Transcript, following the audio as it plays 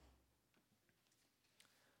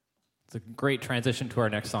It's a great transition to our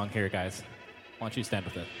next song here, guys. Why don't you stand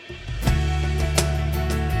with it?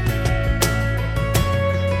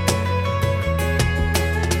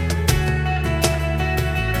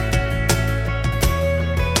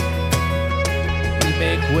 We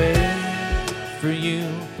make way for you,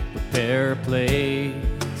 prepare a place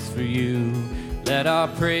for you. Let our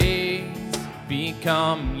praise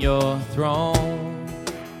become your throne.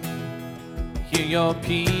 Hear your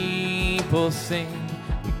people sing.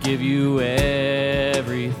 We give you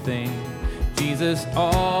everything. Jesus,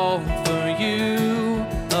 all for you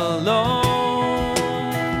alone.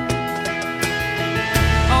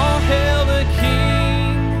 All hail the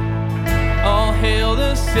King. All hail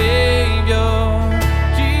the Savior.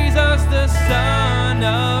 Jesus, the Son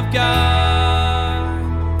of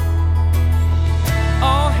God.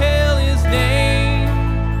 All hail his name.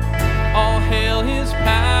 All hail his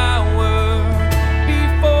power.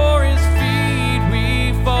 Before his feet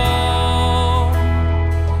we fall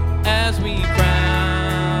as we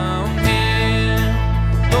crown him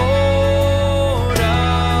Lord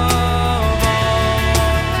of all.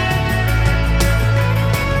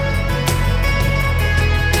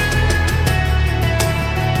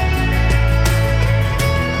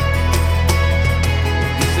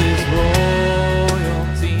 This is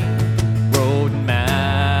royalty, robed in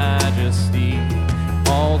majesty.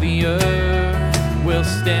 All the earth will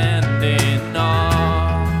stand in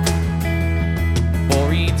awe.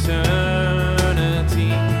 For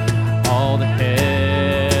eternity, all the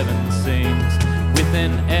heaven sings with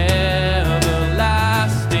an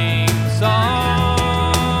everlasting song.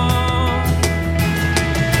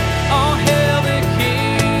 All hail the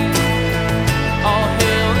King, all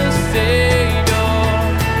hail the Savior,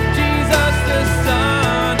 Jesus the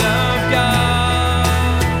Son of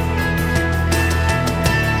God.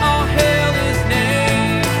 All hail his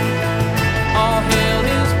name, all hail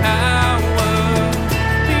his power.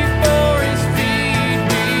 Before his feet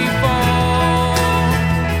we fall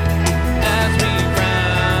as we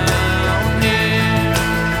crown him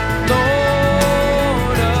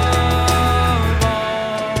Lord of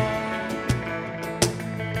all.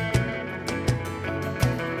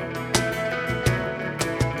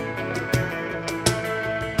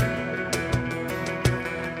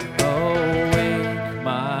 Awake,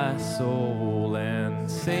 my soul, and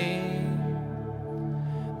sing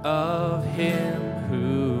of him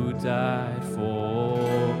who died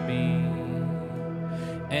for me,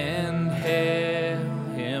 and hail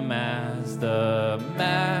him as the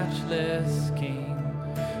matchless King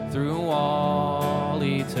through all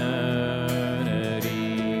eternity.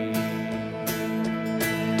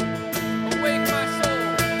 Awake, my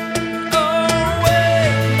soul.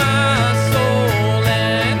 Awake, my soul,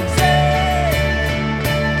 and sing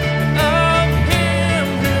of him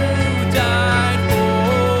who died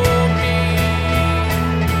for me,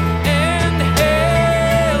 and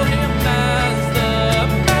hail him as the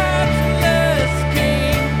matchless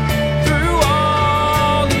King through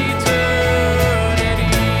all eternity.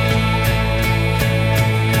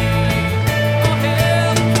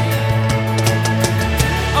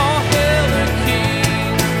 All hail the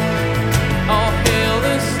King, all hail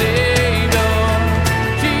the Savior,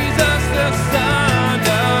 Jesus the Son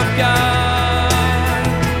of God.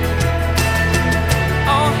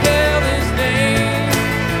 All hail his name,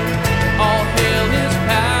 all hail his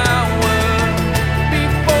power.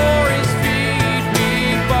 Before his feet we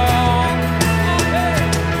fall.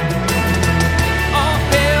 All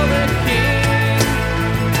hail the King,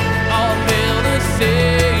 all hail the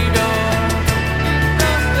Savior,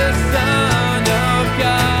 Jesus the Son of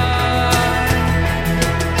God.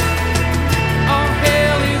 All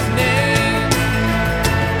hail his name,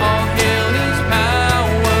 all hail his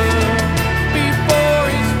power. Before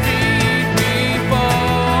his feet we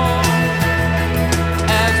fall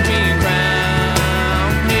as we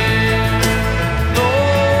crown him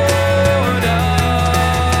Lord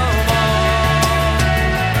of all.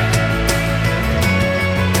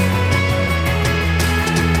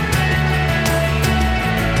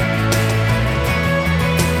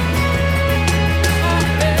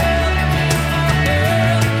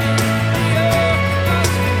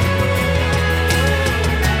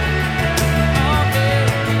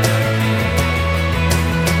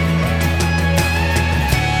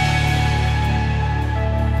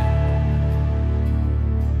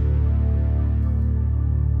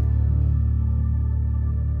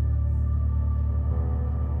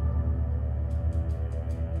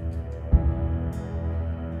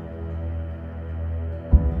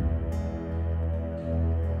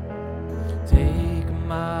 Take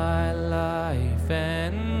my life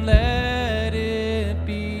and let it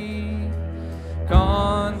be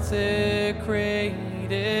consecrated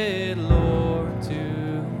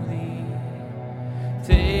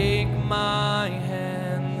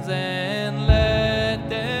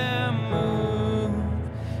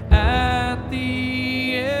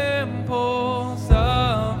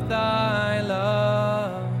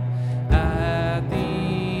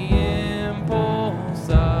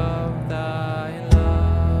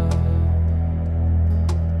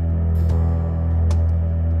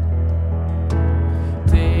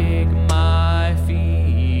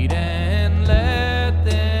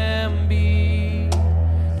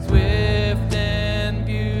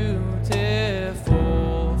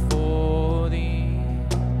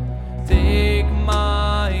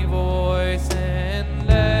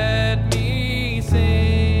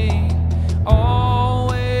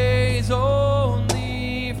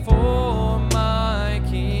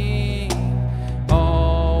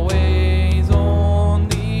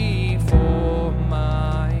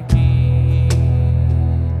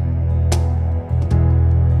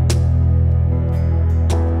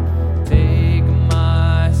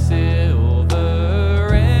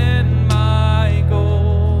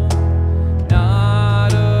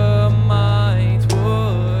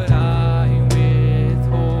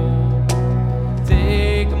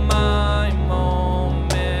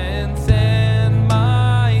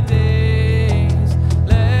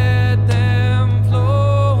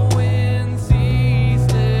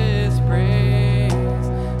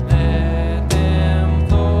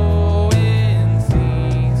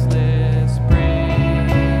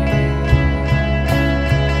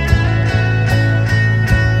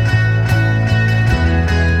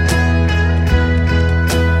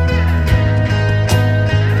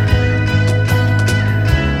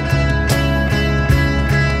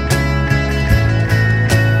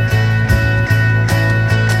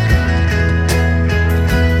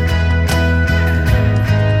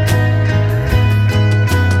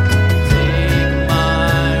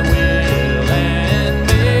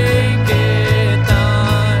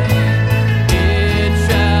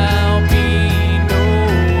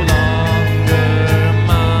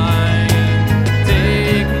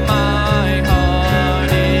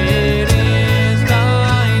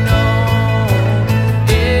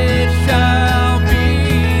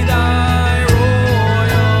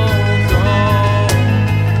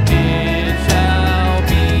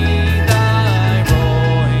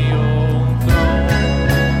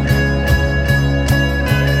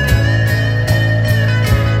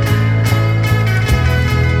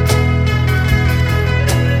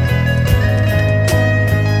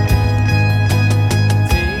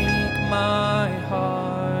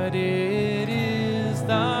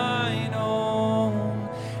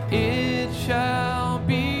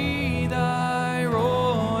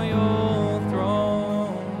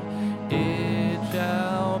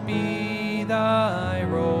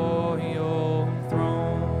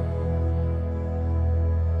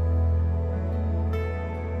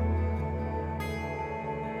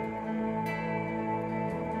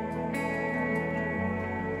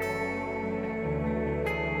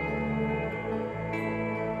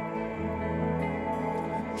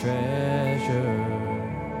treasure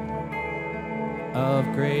of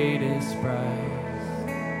greatest price,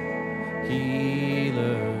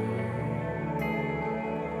 healer,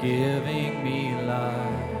 giving me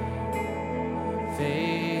life,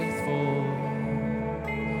 faithful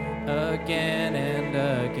again and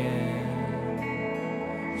again.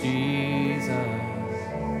 Jesus,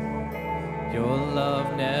 your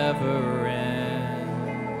love never ends.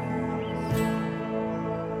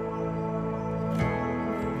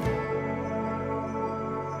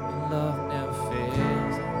 Your love never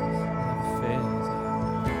fails us, never fails us.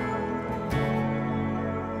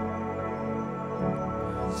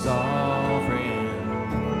 Sovereign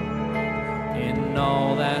in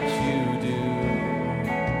all that you do,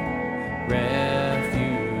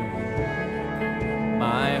 refuge,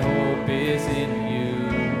 my hope is in you.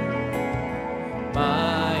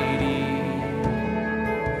 Mighty,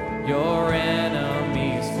 your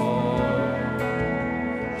enemies fall.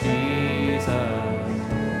 Jesus,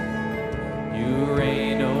 you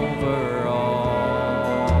reign over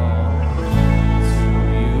all. It's who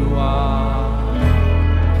you are.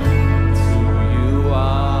 It's who you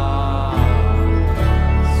are.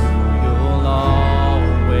 It's who you'll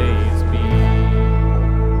always be.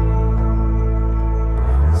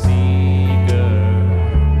 Seeker,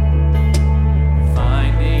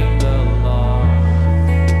 finding the lost,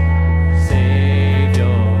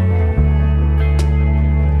 Savior,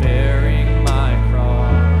 bearing my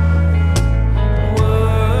cross.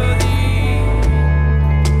 Worthy,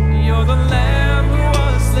 you're the Lamb who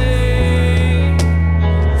was slain.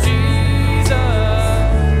 Jesus,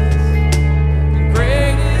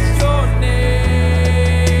 great is your name.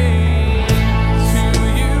 It's who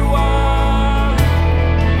you are.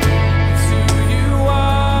 It's who you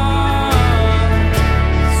are.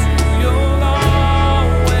 It's who you'll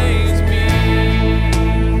always be.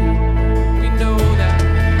 We know that.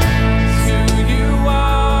 It's who you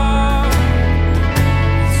are.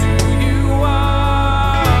 It's who you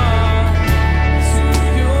are. It's who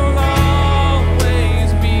you'll always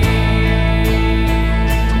be.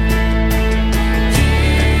 Jesus,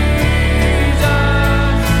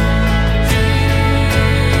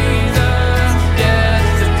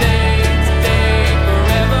 yesterday, today,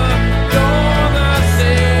 forever, you're the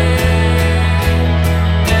same.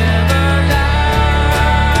 Everlasting,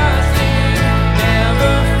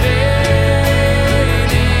 never fading.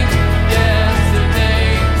 Yesterday,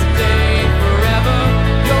 today, forever,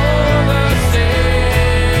 you're the same.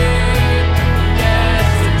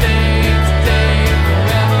 Yesterday, today,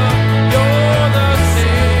 forever, you're the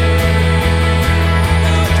same.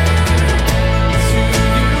 It's who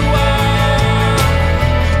you are.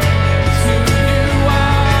 It's who you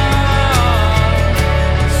are.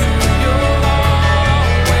 It's who you'll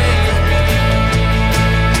always be.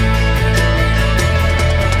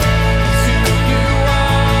 It's who you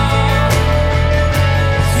are.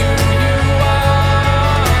 It's who you are.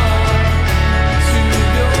 It's who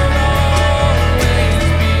you'll always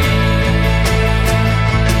be.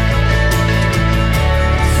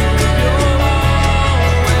 It's who you'll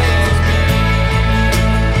always be.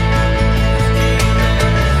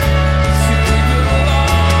 It's who you'll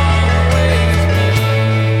always be.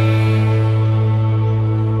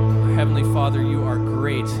 Heavenly Father, you are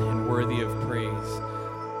great and worthy of praise.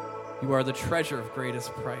 You are the treasure of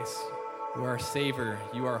greatest price. You are our Savior.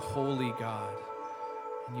 You are holy God.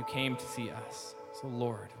 And you came to see us. So,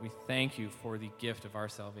 Lord, we thank you for the gift of our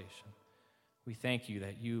salvation. We thank you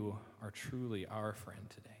that you are truly our friend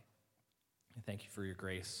today. And thank you for your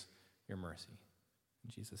grace, your mercy.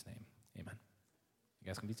 In Jesus' name, amen. You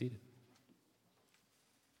guys can be seated.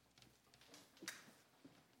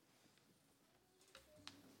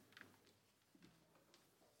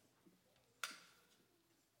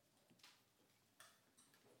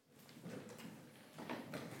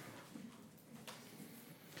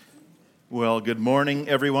 Well, good morning,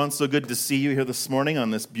 everyone. So good to see you here this morning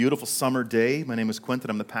on this beautiful summer day. My name is Quentin.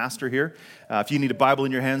 I'm the pastor here. If you need a Bible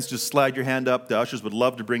in your hands, just slide your hand up. The ushers would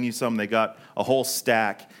love to bring you some. They got a whole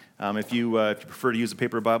stack. If you prefer to use a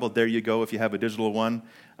paper Bible, there you go. If you have a digital one,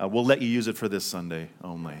 we'll let you use it for this Sunday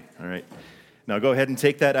only. All right. Now go ahead and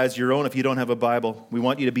take that as your own if you don't have a Bible. We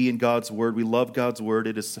want you to be in God's Word. We love God's Word.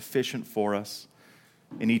 It is sufficient for us,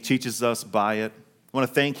 and He teaches us by it. I want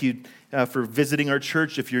to thank you for visiting our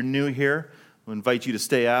church. If you're new here, we'll invite you to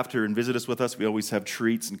stay after and visit us with us. We always have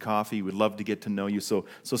treats and coffee. We'd love to get to know you. So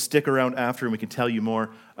stick around after, and we can tell you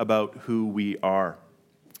more about who we are.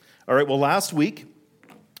 All right, well, last week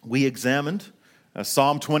we examined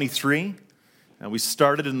Psalm 23. We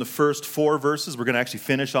started in the first 4 verses. We're going to actually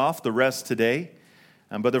finish off the rest today.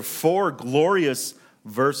 But there are 4 glorious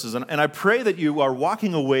verses. And I pray that you are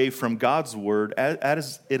walking away from God's word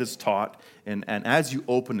as it is taught, and as you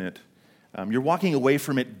open it, you're walking away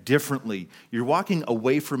from it differently. You're walking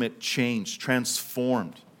away from it changed,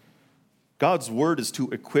 transformed. God's word is to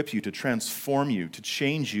equip you, to transform you, to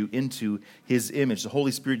change you into his image. The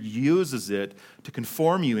Holy Spirit uses it to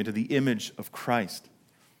conform you into the image of Christ.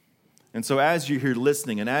 And so as you're here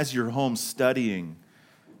listening and as you're home studying,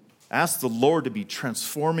 ask the Lord to be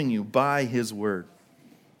transforming you by his word.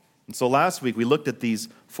 And so last week we looked at these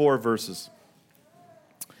 4 verses.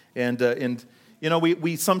 And you know,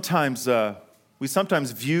 we sometimes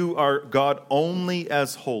view our God only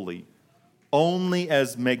as holy, only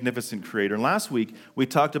as magnificent creator. And last week, we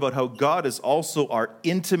talked about how God is also our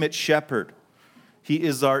intimate shepherd. He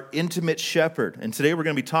is our intimate shepherd. And today we're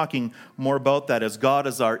going to be talking more about that, as God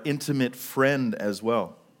is our intimate friend as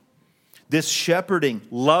well. This shepherding,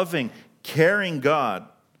 loving, caring God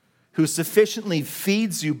who sufficiently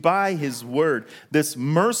feeds you by his word, this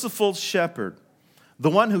merciful shepherd, the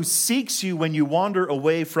one who seeks you when you wander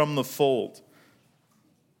away from the fold.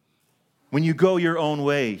 When you go your own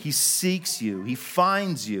way, he seeks you. He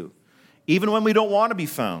finds you. Even when we don't want to be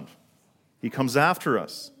found, he comes after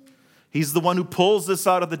us. He's the one who pulls us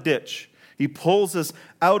out of the ditch. He pulls us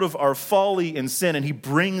out of our folly and sin, and he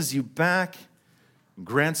brings you back and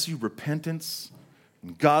grants you repentance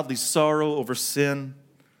and godly sorrow over sin.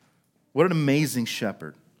 What an amazing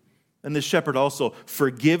shepherd. And this shepherd also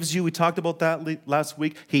forgives you. We talked about that last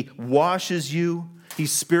week. He washes you. He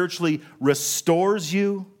spiritually restores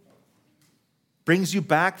you. Brings you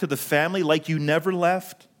back to the family like you never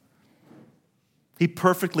left. He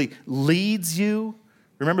perfectly leads you.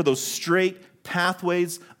 Remember those straight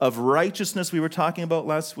pathways of righteousness we were talking about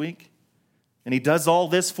last week? And he does all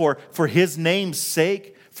this for his name's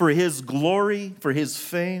sake, for his glory, for his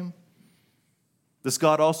fame. This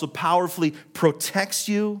God also powerfully protects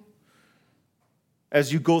you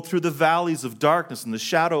as you go through the valleys of darkness and the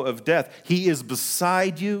shadow of death. He is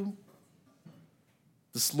beside you.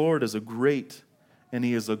 This Lord is a great and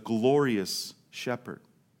he is a glorious shepherd,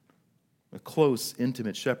 a close,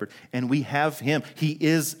 intimate shepherd. And we have him. He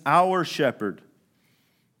is our shepherd.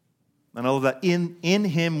 And all of that, in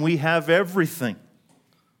him we have everything.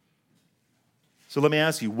 So let me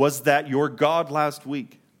ask you, was that your God last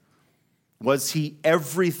week? Was he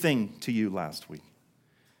everything to you last week?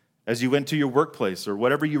 As you went to your workplace or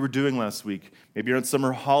whatever you were doing last week, maybe you're on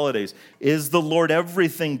summer holidays, is the Lord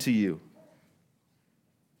everything to you?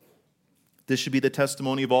 This should be the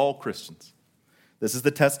testimony of all Christians. This is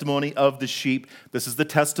the testimony of the sheep. This is the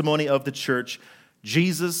testimony of the church.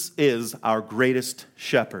 Jesus is our greatest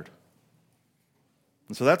shepherd.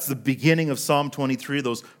 And so that's the beginning of Psalm 23,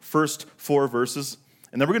 those first 4 verses.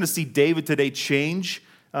 And then we're going to see David today change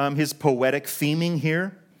his poetic theming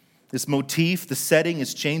here. This motif, the setting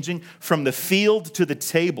is changing from the field to the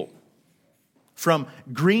table, from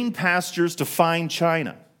green pastures to fine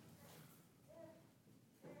china.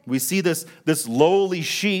 We see this lowly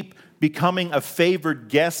sheep becoming a favored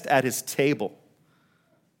guest at his table.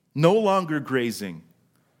 No longer grazing,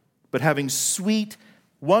 but having sweet,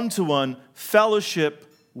 one-to-one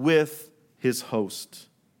fellowship with his host.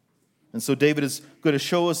 And so David is going to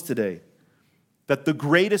show us today that the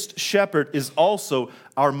greatest shepherd is also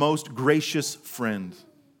our most gracious friend.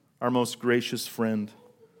 Our most gracious friend.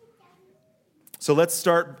 So let's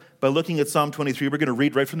start by looking at Psalm 23. We're going to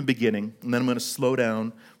read right from the beginning, and then I'm going to slow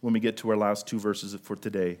down when we get to our last 2 verses for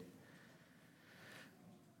today.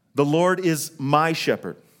 The Lord is my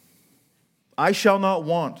shepherd. I shall not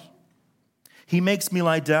want. He makes me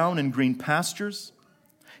lie down in green pastures.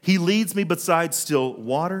 He leads me beside still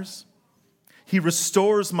waters. He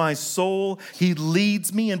restores my soul. He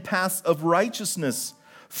leads me in paths of righteousness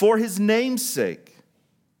for his name's sake.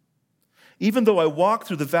 Even though I walk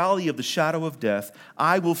through the valley of the shadow of death,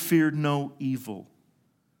 I will fear no evil,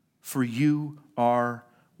 for you are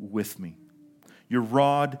with me. Your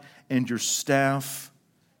rod and your staff,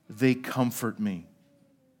 they comfort me.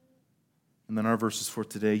 And then our verses for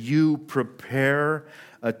today. You prepare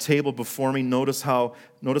a table before me. Notice how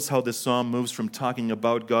this psalm moves from talking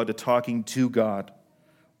about God to talking to God.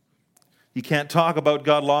 You can't talk about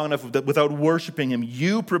God long enough without worshiping him.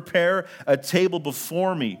 You prepare a table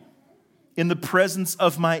before me in the presence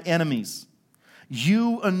of my enemies.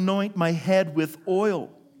 You anoint my head with oil.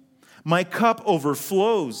 My cup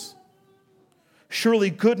overflows. Surely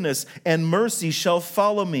goodness and mercy shall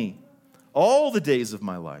follow me all the days of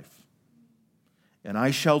my life. And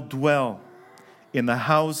I shall dwell in the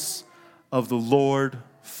house of the Lord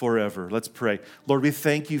forever. Let's pray. Lord, we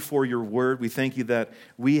thank you for your word. We thank you that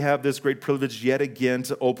we have this great privilege yet again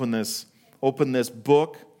to open this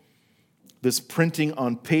book, this printing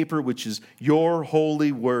on paper, which is your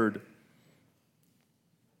holy word.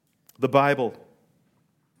 The Bible,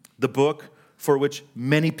 the book for which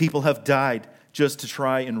many people have died just to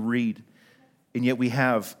try and read. And yet we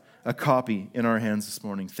have a copy in our hands this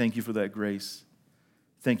morning. Thank you for that grace.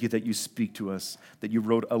 Thank you that you speak to us, that you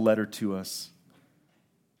wrote a letter to us.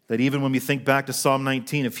 That even when we think back to Psalm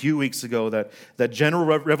 19 a few weeks ago, that general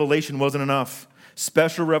revelation wasn't enough.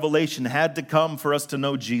 Special revelation had to come for us to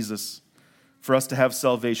know Jesus, for us to have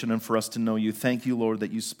salvation, and for us to know you. Thank you, Lord,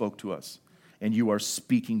 that you spoke to us, and you are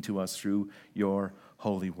speaking to us through your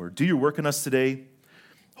holy word. Do your work in us today.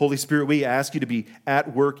 Holy Spirit, we ask you to be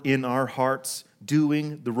at work in our hearts,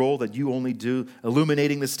 doing the role that you only do,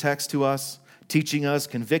 illuminating this text to us, teaching us,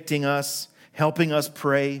 convicting us, helping us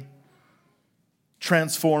pray,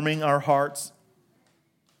 transforming our hearts,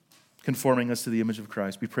 conforming us to the image of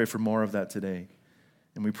Christ. We pray for more of that today.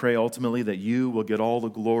 And we pray ultimately that you will get all the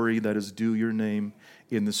glory that is due your name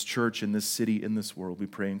in this church, in this city, in this world. We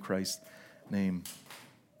pray in Christ's name.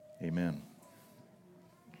 Amen.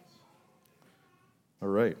 All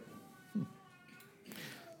right.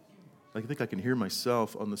 I think I can hear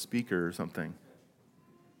myself on the speaker or something.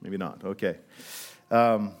 Maybe not. Okay.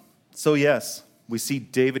 So yes, we see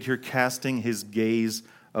David here casting his gaze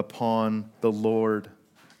upon the Lord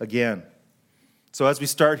again. So as we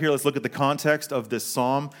start here, let's look at the context of this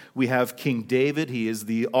psalm. We have King David. He is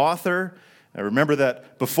the author. Now remember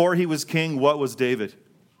that before he was king, what was David?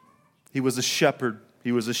 He was a shepherd.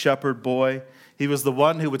 He was a shepherd boy. He was the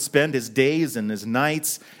one who would spend his days and his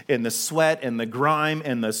nights in the sweat and the grime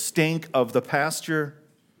and the stink of the pasture.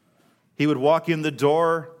 He would walk in the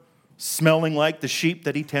door smelling like the sheep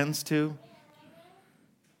that he tends to.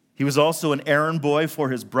 He was also an errand boy for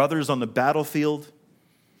his brothers on the battlefield.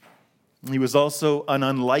 He was also an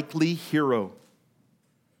unlikely hero.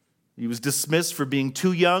 He was dismissed for being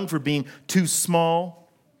too young, for being too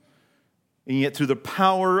small. And yet through the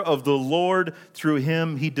power of the Lord, through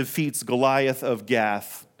him, he defeats Goliath of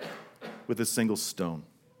Gath with a single stone.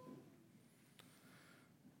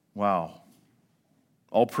 Wow.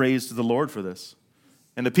 All praise to the Lord for this.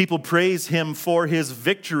 And the people praise him for his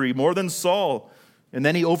victory more than Saul. And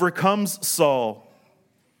then he overcomes Saul.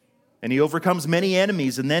 And he overcomes many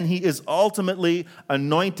enemies. And then he is ultimately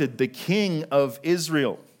anointed the king of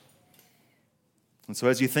Israel. And so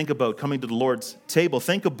as you think about coming to the Lord's table,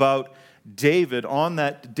 think about David on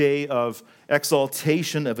that day of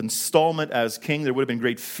exaltation, of installment as king. There would have been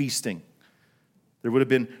great feasting. There would have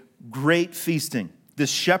been great feasting.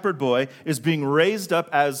 This shepherd boy is being raised up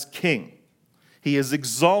as king. He is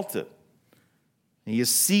exalted. He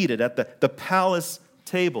is seated at the palace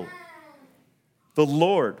table. The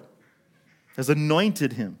Lord has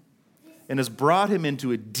anointed him and has brought him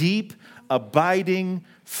into a deep, abiding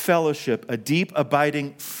fellowship, a deep,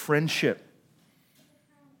 abiding friendship.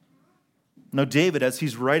 Now, David, as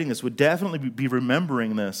he's writing this, would definitely be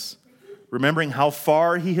remembering this, remembering how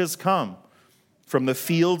far he has come from the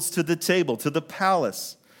fields to the table, to the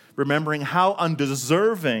palace, remembering how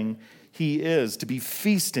undeserving he is to be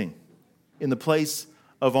feasting in the place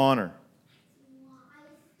of honor.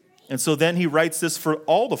 And so then he writes this for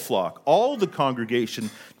all the flock, all the congregation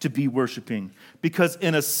to be worshiping. Because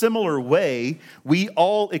in a similar way, we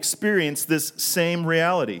all experience this same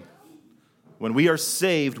reality. When we are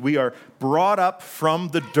saved, we are brought up from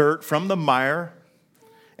the dirt, from the mire,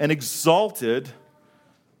 and exalted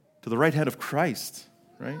to the right hand of Christ,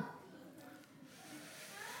 right?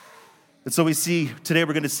 And so we see, today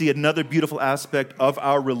we're going to see another beautiful aspect of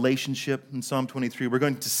our relationship in Psalm 23. We're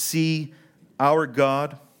going to see our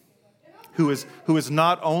God, who is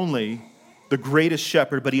not only the greatest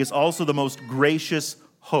shepherd, but he is also the most gracious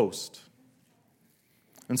host.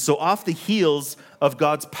 And so off the heels of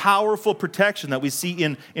God's powerful protection that we see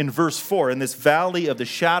in verse 4, in this valley of the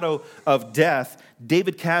shadow of death,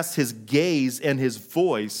 David casts his gaze and his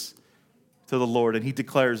voice to the Lord, and he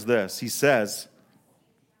declares this. He says,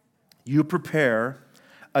 "You prepare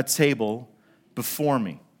a table before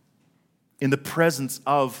me in the presence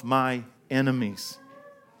of my enemies."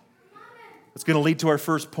 It's going to lead to our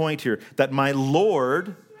first point here, that my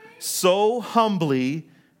Lord so humbly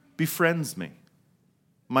befriends me.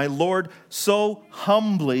 My Lord so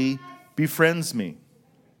humbly befriends me.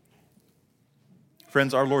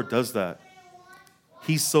 Friends, our Lord does that.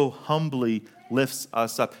 He so humbly lifts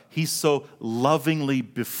us up. He so lovingly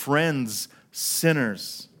befriends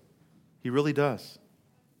sinners. He really does.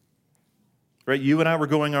 Right? You and I were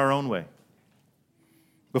going our own way.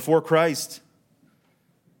 Before Christ,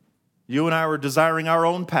 you and I were desiring our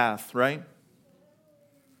own path, right?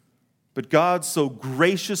 But God so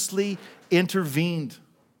graciously intervened,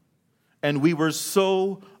 and we were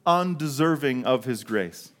so undeserving of his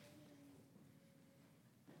grace.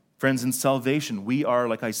 Friends, in salvation, we are,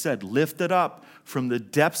 like I said, lifted up from the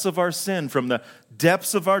depths of our sin, from the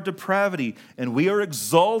depths of our depravity, and we are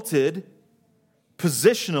exalted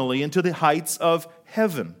positionally into the heights of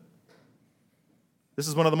heaven. This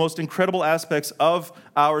is one of the most incredible aspects of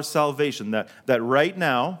our salvation, that right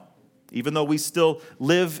now, even though we still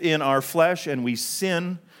live in our flesh and we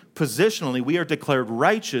sin, positionally, we are declared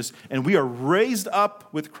righteous and we are raised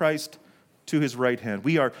up with Christ to his right hand.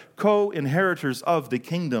 We are co-inheritors of the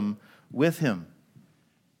kingdom with him.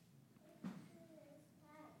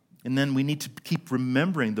 And then we need to keep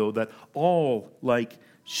remembering, though, that all, like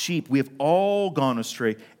sheep, we have all gone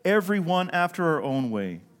astray, everyone after our own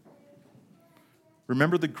way.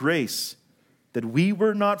 Remember the grace that we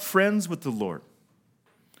were not friends with the Lord.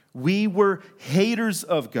 We were haters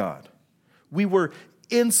of God. We were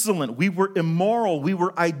insolent. We were immoral. We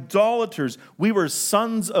were idolaters. We were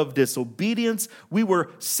sons of disobedience. We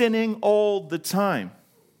were sinning all the time.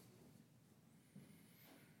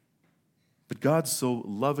 But God so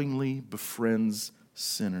lovingly befriends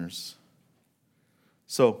sinners.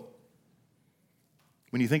 So,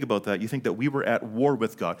 when you think about that, you think that we were at war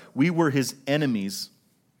with God. We were his enemies.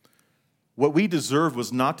 What we deserved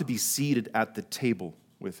was not to be seated at the table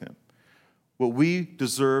with him. What we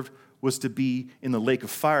deserved was to be in the lake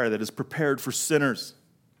of fire that is prepared for sinners.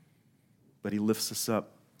 But he lifts us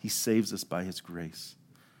up. He saves us by his grace.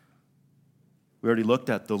 We already looked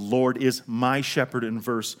at the Lord is my shepherd in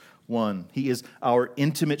verse 1. He is our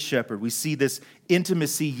intimate shepherd. We see this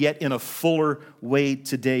intimacy yet in a fuller way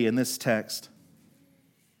today in this text.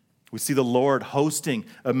 We see the Lord hosting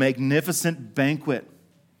a magnificent banquet.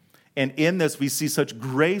 And in this, we see such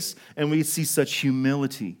grace and we see such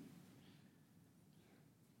humility.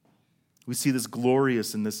 We see this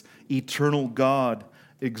glorious and this eternal God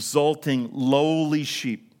exalting lowly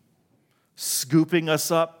sheep, scooping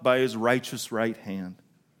us up by his righteous right hand,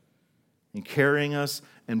 and carrying us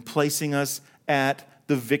and placing us at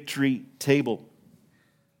the victory table.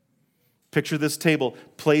 Picture this table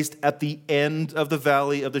placed at the end of the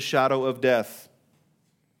valley of the shadow of death.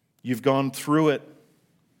 You've gone through it.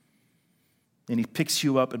 And he picks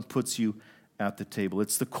you up and puts you at the table.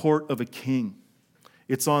 It's the court of a king.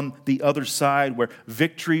 It's on the other side where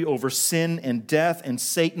victory over sin and death and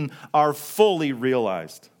Satan are fully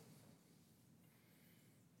realized.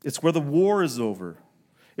 It's where the war is over.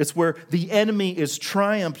 It's where the enemy is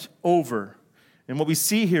triumphed over. And what we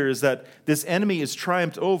see here is that this enemy is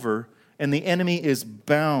triumphed over and the enemy is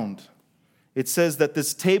bound. It says that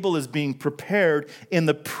this table is being prepared in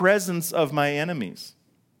the presence of my enemies.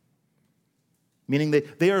 Meaning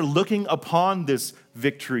they are looking upon this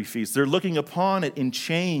victory feast. They're looking upon it in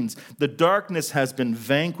chains. The darkness has been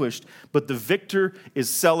vanquished, but the victor is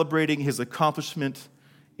celebrating his accomplishment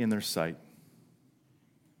in their sight.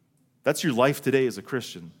 That's your life today as a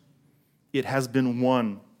Christian. It has been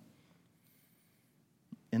won.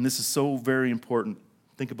 And this is so very important.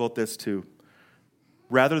 Think about this too.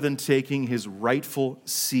 Rather than taking his rightful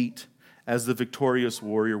seat as the victorious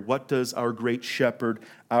warrior, what does our great shepherd,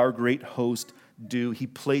 our great host, do? He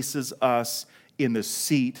places us in the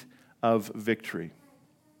seat of victory.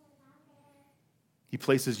 He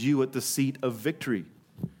places you at the seat of victory.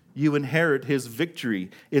 You inherit his victory.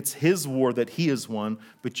 It's his war that he has won,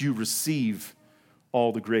 but you receive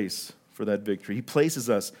all the grace for that victory. He places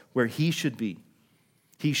us where he should be.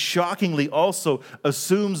 He shockingly also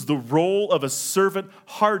assumes the role of a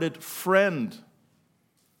servant-hearted friend.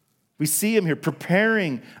 We see him here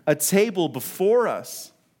preparing a table before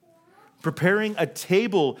us. Preparing a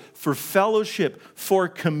table for fellowship, for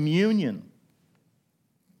communion.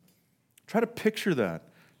 Try to picture that.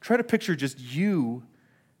 Try to picture just you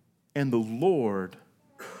and the Lord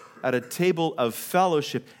at a table of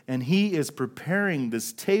fellowship, and he is preparing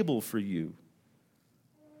this table for you.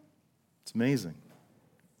 It's amazing.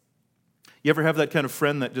 You ever have that kind of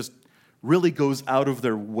friend that just really goes out of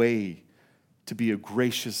their way to be a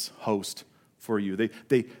gracious host for you?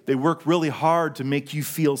 They work really hard to make you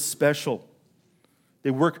feel special.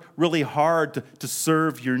 They work really hard to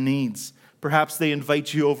serve your needs. Perhaps they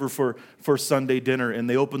invite you over for Sunday dinner and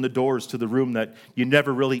they open the doors to the room that you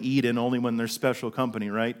never really eat in, only when there's special company,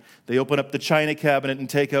 right? They open up the china cabinet and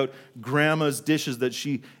take out grandma's dishes that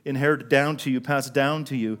she inherited down to you, passed down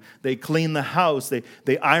to you. They clean the house.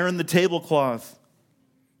 They iron the tablecloth.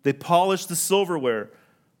 They polish the silverware.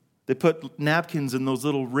 They put napkins in those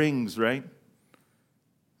little rings, right?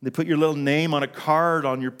 They put your little name on a card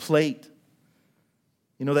on your plate.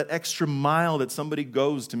 You know, that extra mile that somebody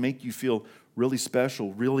goes to make you feel really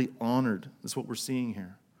special, really honored. That's what we're seeing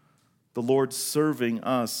here. The Lord serving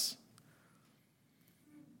us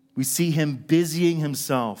We see him busying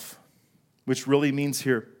himself, which really means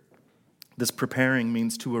here, this preparing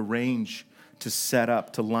means to arrange, to set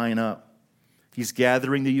up, to line up. He's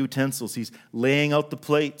gathering the utensils. He's laying out the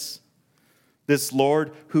plates. This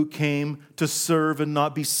Lord who came to serve and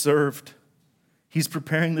not be served. He's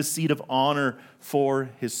preparing the seat of honor for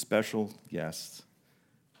his special guest.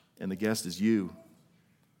 And the guest is you.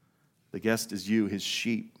 The guest is you, his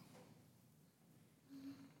sheep.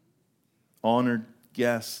 Honored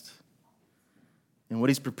guest. And what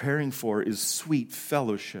he's preparing for is sweet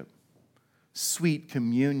fellowship, sweet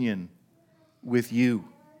communion with you.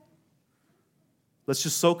 Let's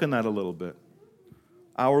just soak in that a little bit.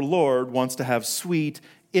 Our Lord wants to have sweet,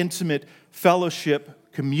 intimate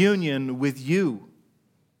fellowship, communion with you.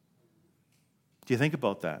 Do you think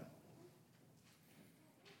about that?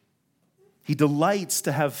 He delights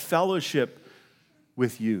to have fellowship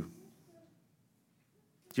with you.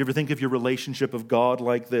 Do you ever think of your relationship of God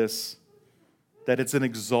like this? That it's an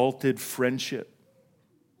exalted friendship.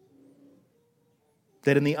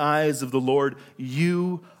 That in the eyes of the Lord,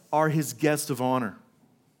 you are his guest of honor.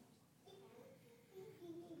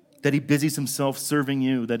 That he busies himself serving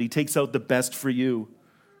you. That he takes out the best for you.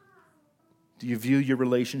 Do you view your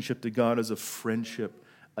relationship to God as a friendship?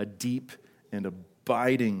 A deep and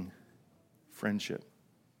abiding friendship?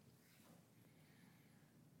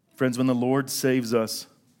 Friends, when the Lord saves us,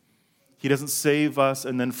 he doesn't save us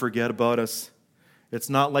and then forget about us. It's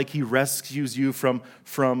not like he rescues you from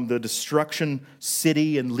the destruction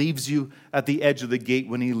city and leaves you at the edge of the gate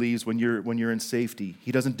when he leaves, when you're in safety.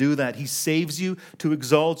 He doesn't do that. He saves you to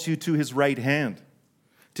exalt you to his right hand,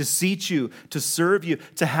 to seat you, to serve you,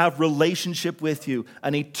 to have relationship with you,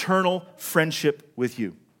 an eternal friendship with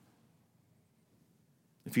you.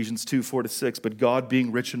 Ephesians 2, 4-6, but God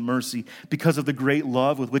being rich in mercy, because of the great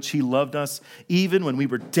love with which he loved us, even when we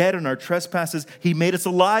were dead in our trespasses, he made us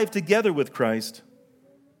alive together with Christ.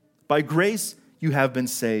 By grace you have been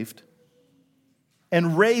saved,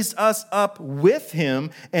 and raised us up with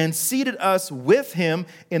him, and seated us with him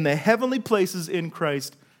in the heavenly places in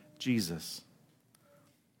Christ Jesus.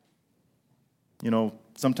 You know,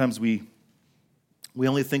 sometimes we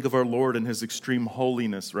only think of our Lord in his extreme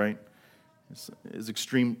holiness, right? His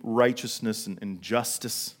extreme righteousness and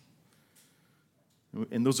justice.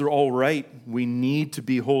 And those are all right. We need to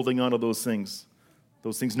be holding on to those things.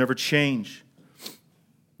 Those things never change.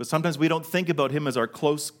 But sometimes we don't think about him as our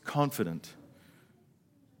close confidant,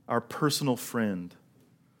 our personal friend.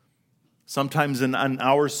 Sometimes in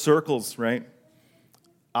our circles, right?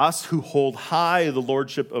 Us who hold high the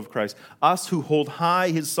lordship of Christ, us who hold high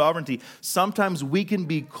his sovereignty, sometimes we can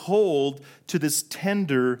be cold to this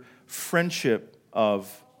tender friendship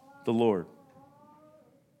of the Lord.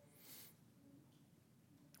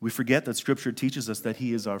 We forget that Scripture teaches us that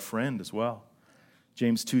he is our friend as well.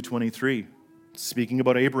 James 2:23, speaking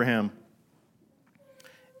about Abraham.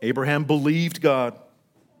 Abraham believed God,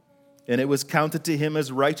 and it was counted to him as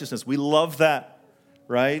righteousness. We love that,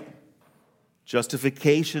 right?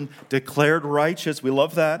 Justification, declared righteous. We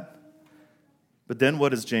love that. But then what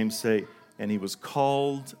does James say? And he was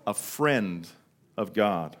called a friend of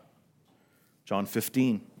God. John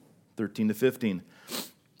 15, 13-15.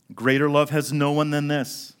 Greater love has no one than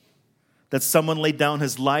this, that someone laid down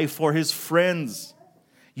his life for his friends.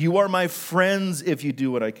 You are my friends if you do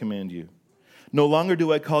what I command you. No longer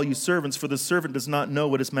do I call you servants, for the servant does not know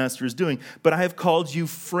what his master is doing, but I have called you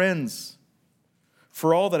friends.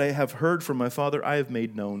 For all that I have heard from my Father, I have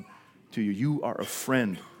made known to you. You are a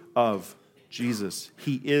friend of Jesus.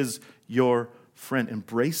 He is your friend.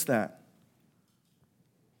 Embrace that.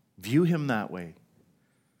 View him that way.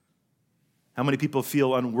 How many people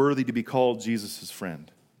feel unworthy to be called Jesus'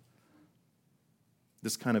 friend?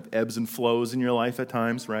 This kind of ebbs and flows in your life at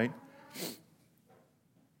times, right?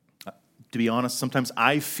 To be honest, sometimes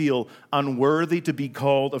I feel unworthy to be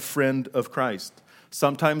called a friend of Christ.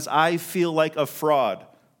 Sometimes I feel like a fraud.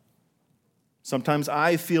 Sometimes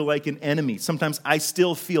I feel like an enemy. Sometimes I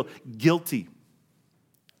still feel guilty.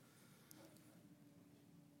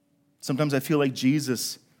 Sometimes I feel like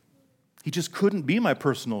Jesus, he just couldn't be my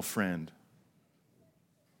personal friend.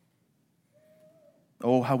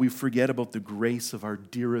 Oh, how we forget about the grace of our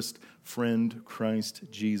dearest friend, Christ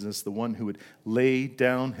Jesus, the one who would lay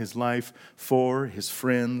down his life for his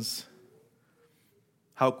friends.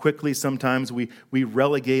 How quickly sometimes we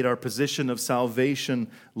relegate our position of salvation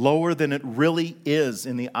lower than it really is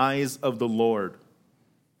in the eyes of the Lord.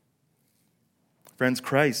 Friends,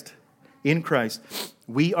 in Christ,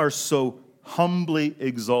 we are so humbly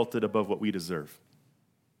exalted above what we deserve.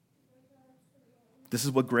 This is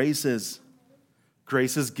what grace is.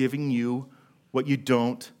 Grace is giving you what you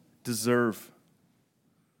don't deserve.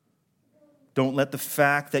 Don't let the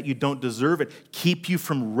fact that you don't deserve it keep you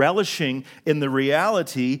from relishing in the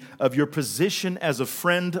reality of your position as a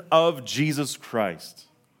friend of Jesus Christ.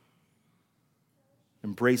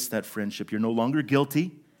 Embrace that friendship. You're no longer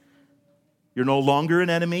guilty. You're no longer an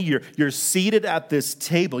enemy. You're seated at this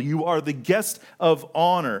table. You are the guest of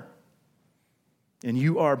honor. And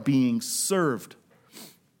you are being served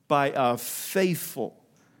by a faithful,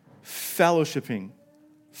 fellowshipping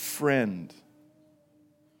friend.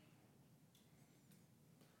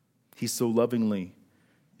 He so lovingly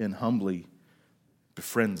and humbly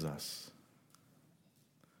befriends us.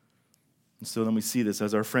 And so then we see this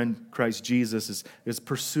as our friend Christ Jesus is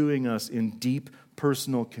pursuing us in deep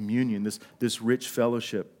personal communion, this rich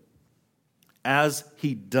fellowship. As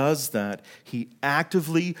he does that, he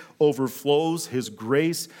actively overflows his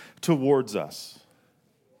grace towards us.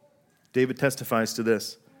 David testifies to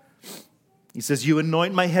this. He says, "You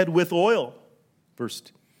anoint my head with oil."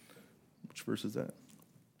 Which verse is that?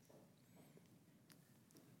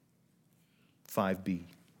 5b.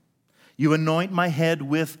 "You anoint my head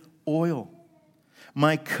with oil.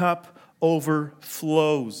 My cup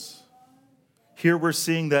overflows." Here we're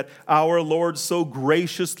seeing that our Lord so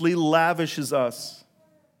graciously lavishes us.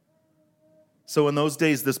 So in those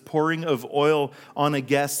days, this pouring of oil on a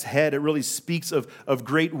guest's head, it really speaks of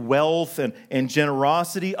great wealth and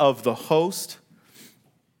generosity of the host.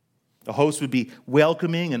 The host would be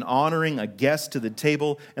welcoming and honoring a guest to the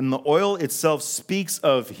table, and the oil itself speaks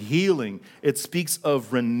of healing. It speaks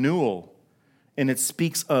of renewal, and it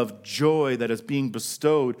speaks of joy that is being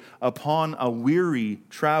bestowed upon a weary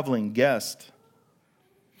traveling guest.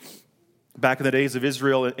 Back in the days of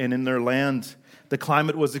Israel and in their land, the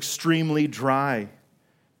climate was extremely dry,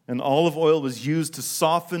 and olive oil was used to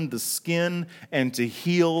soften the skin and to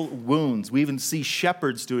heal wounds. We even see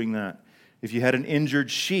shepherds doing that. If you had an injured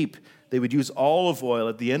sheep, they would use olive oil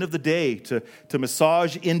at the end of the day to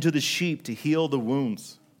massage into the sheep to heal the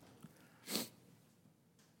wounds.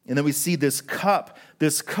 And then we see this cup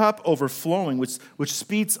overflowing, which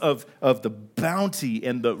speaks of the bounty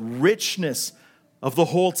and the richness of the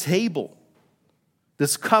whole table.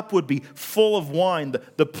 This cup would be full of wine.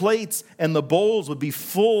 The plates and the bowls would be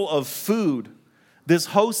full of food. This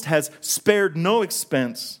host has spared no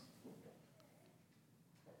expense.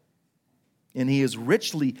 And he has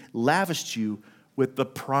richly lavished you with the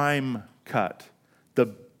prime cut, the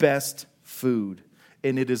best food.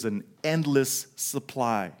 And it is an endless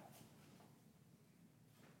supply.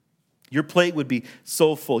 Your plate would be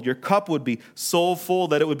so full, your cup would be so full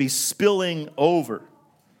that it would be spilling over.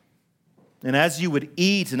 And as you would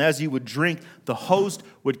eat and as you would drink, the host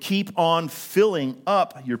would keep on filling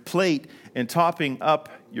up your plate and topping up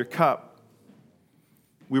your cup.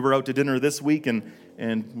 We were out to dinner this week and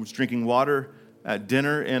was drinking water at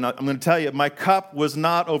dinner, and I'm going to tell you, my cup was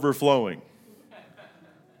not overflowing.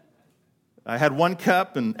 I had one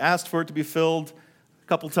cup and asked for it to be filled a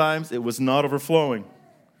couple times. It was not overflowing.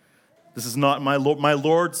 This is not my Lord. My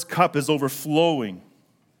Lord's cup is overflowing.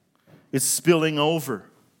 It's spilling over.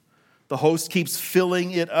 The host keeps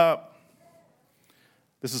filling it up.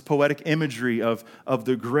 This is poetic imagery of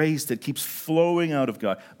the grace that keeps flowing out of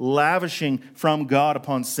God, lavishing from God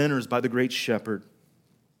upon sinners by the great shepherd.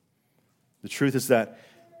 The truth is that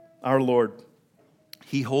our Lord,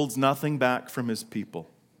 he holds nothing back from his people.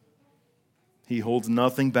 He holds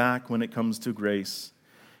nothing back when it comes to grace.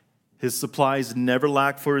 His supplies never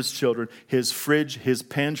lack for his children. His fridge, his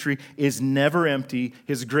pantry is never empty.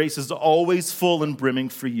 His grace is always full and brimming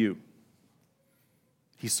for you.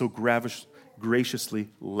 He so graciously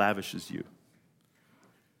lavishes you.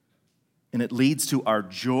 And it leads to our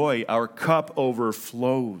joy. Our cup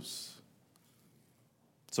overflows.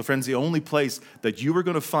 So friends, the only place that you are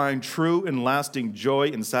going to find true and lasting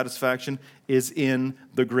joy and satisfaction is in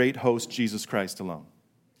the great host, Jesus Christ alone.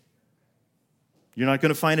 You're not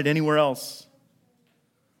going to find it anywhere else.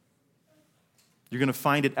 You're going to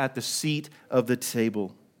find it at the seat of the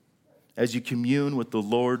table as you commune with the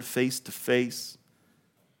Lord face to face,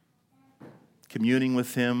 communing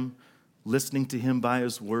with him, listening to him by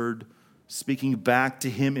his word, speaking back to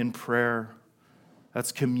him in prayer.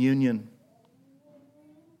 That's communion.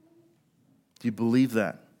 Do you believe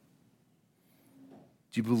that?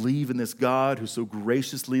 Do you believe in this God who so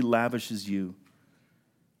graciously lavishes you?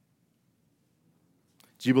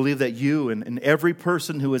 Do you believe that you and every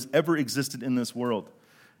person who has ever existed in this world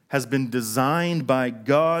has been designed by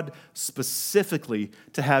God specifically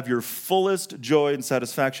to have your fullest joy and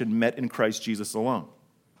satisfaction met in Christ Jesus alone?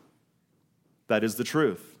 That is the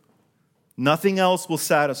truth. Nothing else will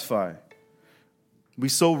satisfy. We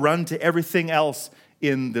so run to everything else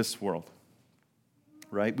in this world.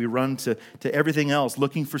 right? We run to everything else,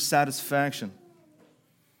 looking for satisfaction.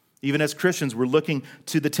 Even as Christians, we're looking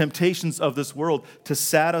to the temptations of this world to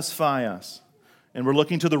satisfy us. And we're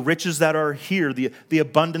looking to the riches that are here, the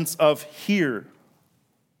abundance of here.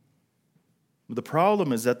 The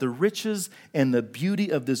problem is that the riches and the beauty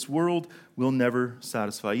of this world will never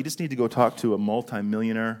satisfy. You just need to go talk to a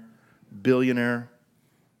multimillionaire, billionaire.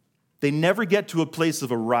 They never get to a place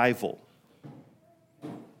of arrival.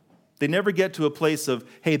 They never get to a place of,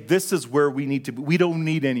 hey, this is where we need to be. We don't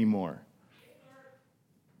need any more.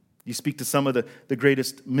 You speak to some of the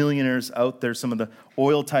greatest millionaires out there, some of the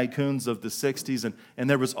oil tycoons of the 60s, and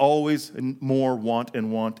there was always more want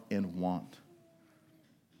and want and want.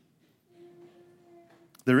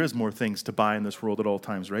 There is more things to buy in this world at all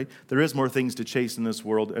times, right? There is more things to chase in this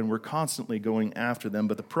world, and we're constantly going after them.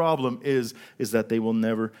 But the problem is that they will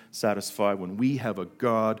never satisfy when we have a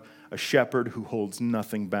God, a shepherd who holds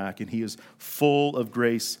nothing back, and he is full of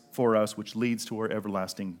grace for us, which leads to our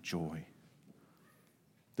everlasting joy.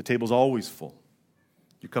 The table's always full.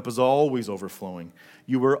 Your cup is always overflowing.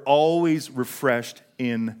 You are always refreshed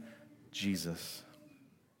in Jesus.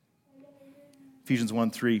 Ephesians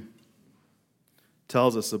 1:3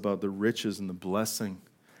 tells us about the riches and the blessing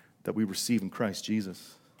that we receive in Christ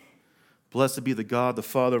Jesus. Blessed be the God, the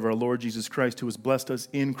Father of our Lord Jesus Christ, who has blessed us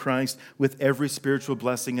in Christ with every spiritual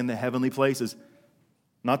blessing in the heavenly places.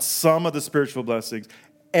 Not some of the spiritual blessings,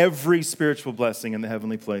 every spiritual blessing in the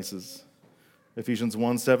heavenly places. Ephesians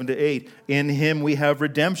 1:7-8. In him we have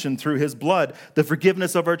redemption through his blood, the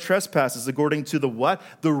forgiveness of our trespasses, according to the what?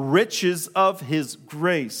 The riches of his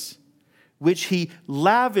grace, which he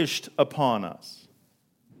lavished upon us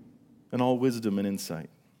in all wisdom and insight.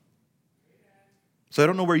 So I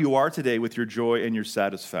don't know where you are today with your joy and your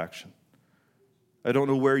satisfaction. I don't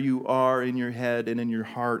know where you are in your head and in your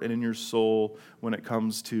heart and in your soul when it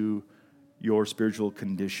comes to your spiritual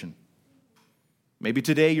condition. Maybe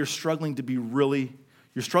today you're struggling to be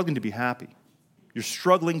happy. You're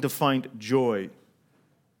struggling to find joy.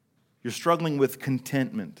 You're struggling with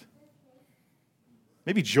contentment.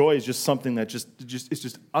 Maybe joy is just something that is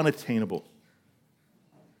just unattainable.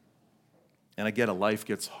 And I get it, life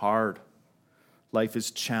gets hard. Life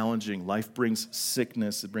is challenging. Life brings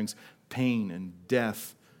sickness. It brings pain and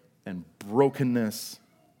death and brokenness.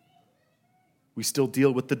 We still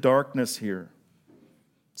deal with the darkness here.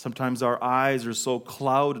 Sometimes our eyes are so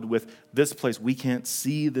clouded with this place, we can't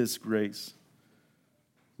see this grace.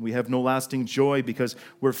 We have no lasting joy because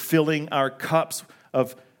we're filling our cups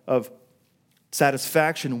of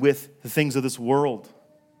satisfaction with the things of this world.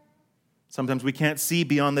 Sometimes we can't see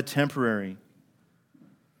beyond the temporary.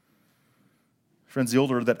 Friends, the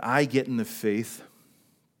older that I get in the faith,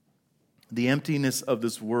 the emptiness of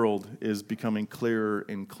this world is becoming clearer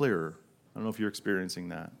and clearer. I don't know if you're experiencing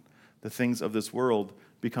that. The things of this world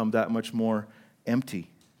become that much more empty.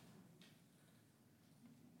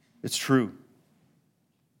 It's true.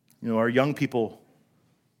 You know, our young people,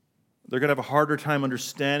 they're going to have a harder time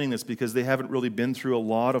understanding this because they haven't really been through a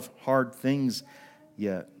lot of hard things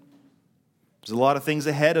yet. There's a lot of things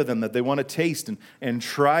ahead of them that they want to taste and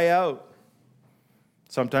try out.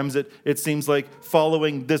 Sometimes it seems like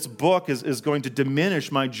following this book is going to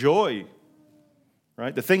diminish my joy,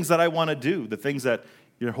 right? The things that I want to do, the things that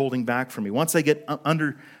you're holding back from me. Once I get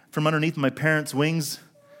from underneath my parents' wings,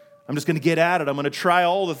 I'm just going to get at it. I'm going to try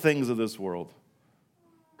all the things of this world.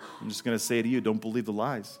 I'm just going to say to you, don't believe the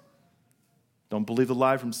lies. Don't believe the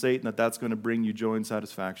lie from Satan that that's going to bring you joy and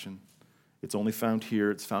satisfaction. It's only found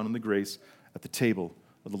here. It's found in the grace at the table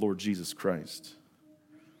of the Lord Jesus Christ.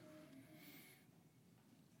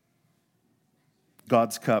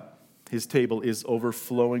 God's cup, his table is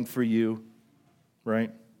overflowing for you,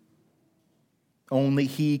 right? Only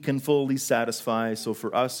he can fully satisfy. So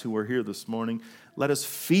for us who are here this morning, let us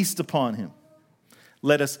feast upon him.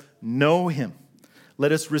 Let us know him.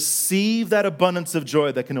 Let us receive that abundance of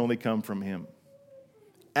joy that can only come from him.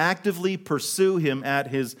 Actively pursue him at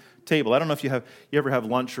his table. I don't know if you ever have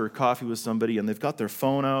lunch or coffee with somebody and they've got their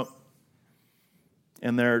phone out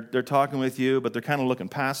and they're talking with you, but they're kind of looking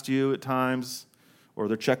past you at times, or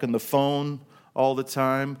they're checking the phone all the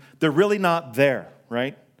time. They're really not there,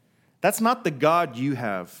 right? That's not the God you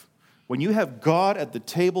have. When you have God at the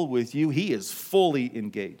table with you, he is fully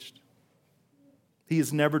engaged. He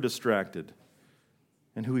is never distracted.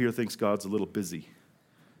 And who here thinks God's a little busy?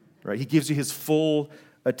 Right? He gives you his full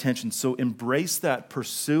attention. So embrace that,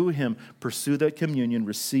 pursue him, pursue that communion,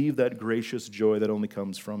 receive that gracious joy that only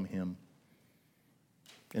comes from him.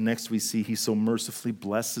 And next we see he so mercifully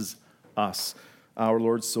blesses us. Our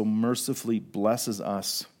Lord so mercifully blesses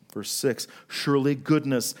us Verse 6, surely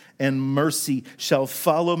goodness and mercy shall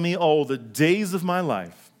follow me all the days of my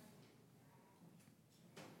life.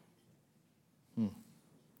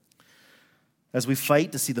 As we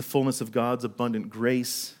fight to see the fullness of God's abundant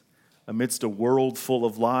grace amidst a world full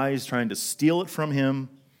of lies trying to steal it from Him,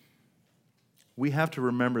 we have to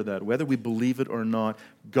remember that whether we believe it or not,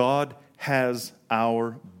 God has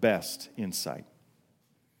our best in sight.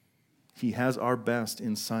 He has our best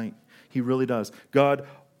in sight. He really does.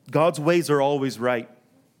 God's ways are always right.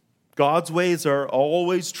 God's ways are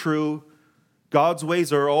always true. God's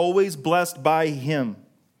ways are always blessed by Him.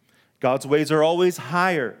 God's ways are always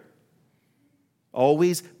higher,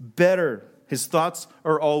 always better. His thoughts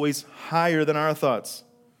are always higher than our thoughts.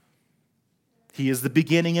 He is the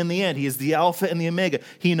beginning and the end. He is the Alpha and the Omega.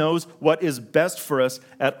 He knows what is best for us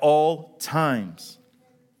at all times.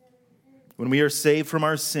 When we are saved from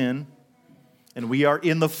our sin and we are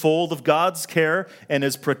in the fold of God's care and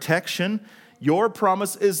His protection, your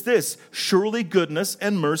promise is this: surely goodness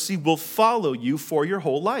and mercy will follow you for your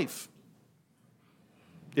whole life.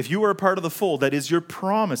 If you are a part of the fold, that is your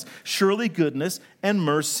promise. Surely goodness and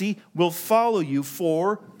mercy will follow you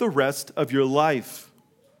for the rest of your life.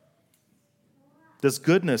 This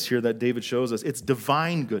goodness here that David shows us, it's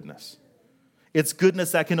divine goodness. It's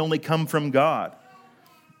goodness that can only come from God.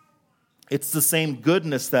 It's the same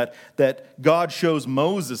goodness that God shows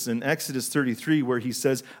Moses in Exodus 33, where He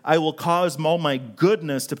says, I will cause all my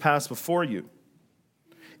goodness to pass before you.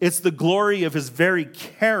 It's the glory of His very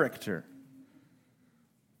character.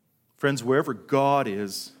 Friends, wherever God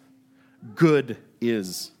is, good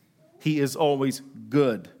is. He is always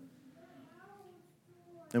good.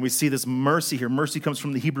 And we see this mercy here. Mercy comes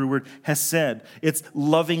from the Hebrew word hesed. It's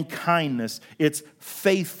loving kindness. It's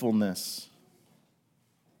faithfulness.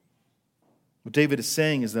 What David is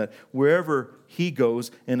saying is that wherever he goes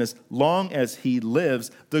and as long as he lives,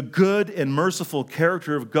 the good and merciful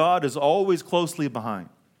character of God is always closely behind.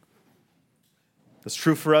 That's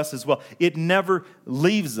true for us as well. It never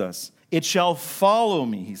leaves us. It shall follow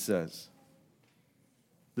me, he says.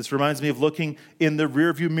 This reminds me of looking in the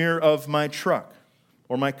rearview mirror of my truck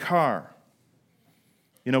or my car.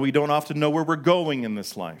 You know, we don't often know where we're going in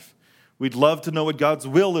this life. We'd love to know what God's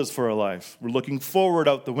will is for our life. We're looking forward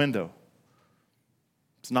out the window.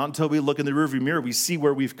 It's not until we look in the rearview mirror we see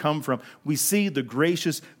where we've come from. We see the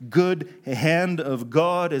gracious, good hand of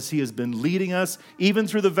God as He has been leading us, even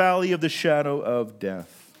through the valley of the shadow of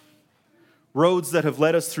death. Roads that have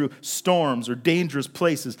led us through storms or dangerous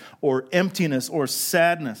places or emptiness or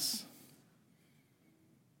sadness.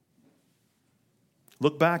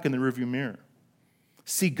 Look back in the rearview mirror.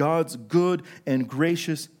 See God's good and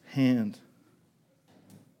gracious hand.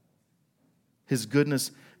 His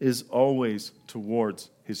goodness is always towards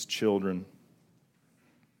His children.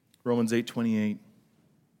 Romans 8:28.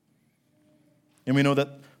 And we know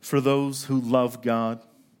that for those who love God,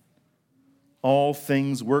 all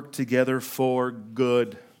things work together for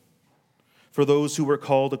good, for those who were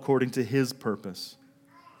called according to His purpose.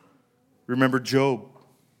 Remember Job.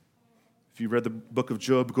 If you read the book of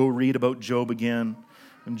Job, go read about Job again.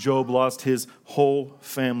 And Job lost his whole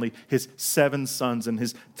family, his 7 sons and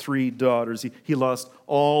his 3 daughters. He lost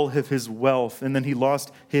all of his wealth, and then he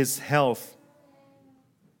lost his health.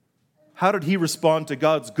 How did he respond to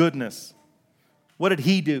God's goodness? What did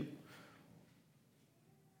he do?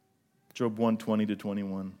 Job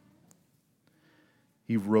 1:20-21.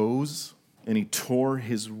 He rose and he tore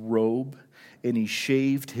his robe and he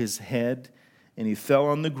shaved his head and he fell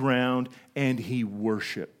on the ground and he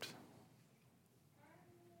worshiped.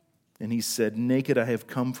 And he said, naked I have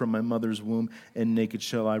come from my mother's womb, and naked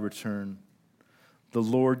shall I return. The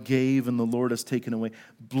Lord gave, and the Lord has taken away.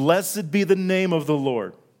 Blessed be the name of the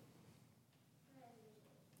Lord.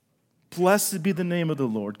 Blessed be the name of the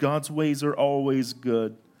Lord. God's ways are always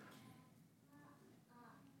good.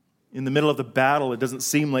 In the middle of the battle, it doesn't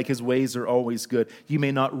seem like His ways are always good. You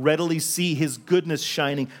may not readily see His goodness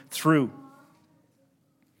shining through.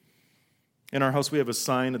 In our house, we have a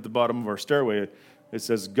sign at the bottom of our stairway. It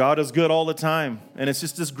says, God is good all the time. And it's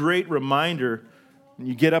just this great reminder when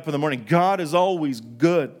you get up in the morning, God is always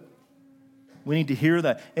good. We need to hear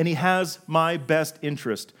that. And He has my best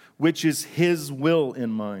interest, which is His will in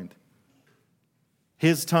mind.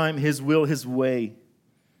 His time, His will, His way.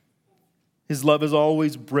 His love is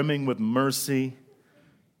always brimming with mercy,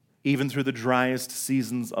 even through the driest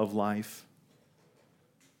seasons of life.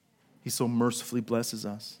 He so mercifully blesses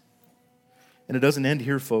us. And it doesn't end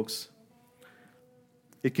here, folks.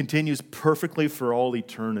 It continues perfectly for all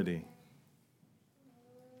eternity.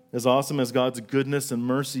 As awesome as God's goodness and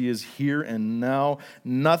mercy is here and now,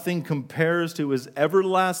 nothing compares to His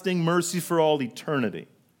everlasting mercy for all eternity.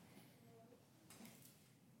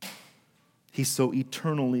 He so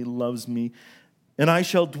eternally loves me. And I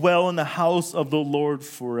shall dwell in the house of the Lord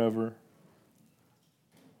forever.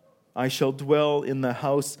 I shall dwell in the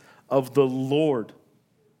house of the Lord,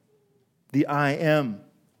 the I am,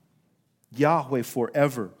 Yahweh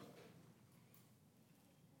forever.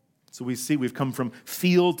 So we see we've come from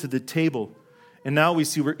field to the table, and now we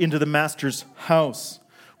see we're into the Master's house.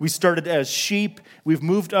 We started as sheep, we've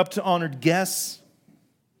moved up to honored guests,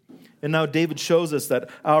 and now David shows us that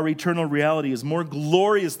our eternal reality is more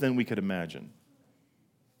glorious than we could imagine.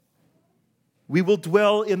 We will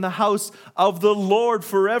dwell in the house of the Lord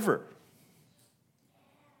forever.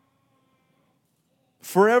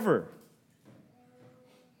 Forever.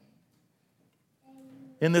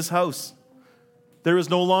 In this house, there is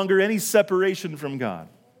no longer any separation from God.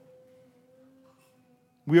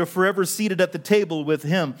 We are forever seated at the table with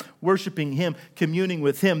Him, worshiping Him, communing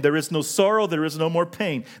with Him. There is no sorrow, there is no more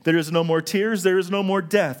pain. There is no more tears, there is no more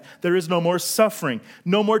death. There is no more suffering,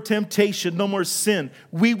 no more temptation, no more sin.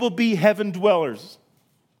 We will be heaven dwellers,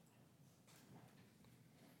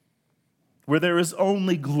 where there is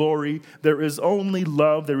only glory, there is only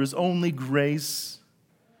love, there is only grace,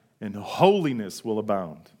 and holiness will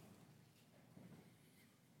abound.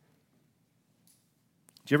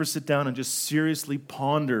 Do you ever sit down and just seriously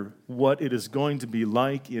ponder what it is going to be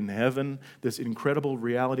like in heaven, this incredible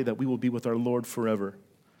reality that we will be with our Lord forever?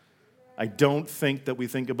 I don't think that we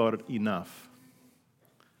think about it enough.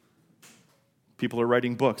 People are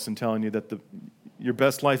writing books and telling you that your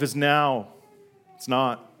best life is now. It's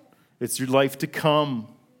not. It's your life to come.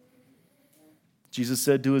 Jesus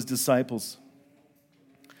said to His disciples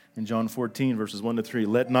in John 14, verses 1 to 3,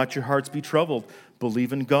 "Let not your hearts be troubled.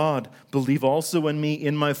 Believe in God. Believe also in me.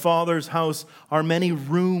 In my Father's house are many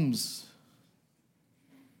rooms.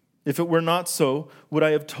 If it were not so, would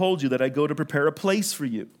I have told you that I go to prepare a place for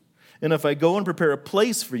you? And if I go and prepare a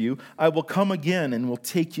place for you, I will come again and will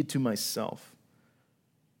take you to myself,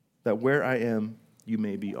 that where I am, you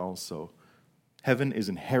may be also." Heaven is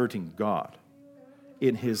inheriting God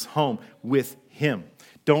in His home with Him.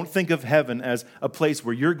 Don't think of heaven as a place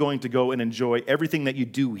where you're going to go and enjoy everything that you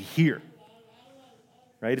do here.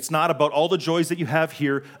 Right? It's not about all the joys that you have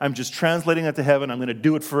here. I'm just translating that to heaven. I'm going to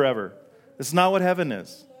do it forever. That's not what heaven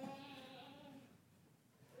is.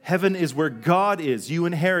 Heaven is where God is. You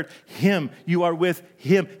inherit Him. You are with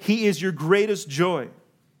Him. He is your greatest joy.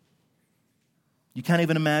 You can't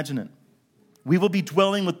even imagine it. We will be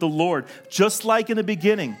dwelling with the Lord, just like in the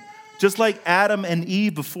beginning, just like Adam and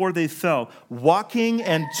Eve before they fell, walking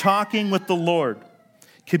and talking with the Lord,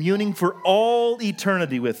 communing for all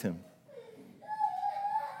eternity with Him.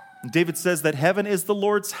 And David says that heaven is the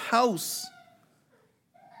Lord's house.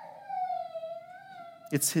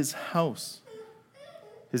 It's His house,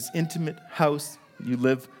 His intimate house. You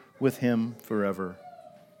live with Him forever.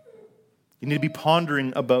 You need to be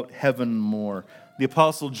pondering about heaven more. The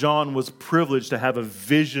Apostle John was privileged to have a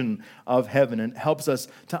vision of heaven, and it helps us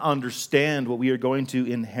to understand what we are going to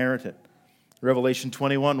inherit it. Revelation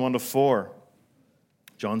 21, 1 to 4.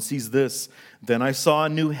 John sees this. "Then I saw a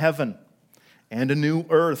new heaven and a new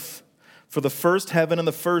earth. For the first heaven and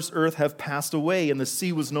the first earth have passed away, and the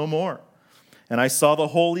sea was no more. And I saw the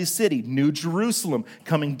holy city, New Jerusalem,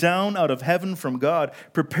 coming down out of heaven from God,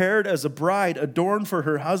 prepared as a bride adorned for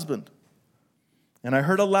her husband. And I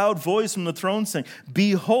heard a loud voice from the throne saying,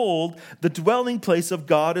 'Behold, the dwelling place of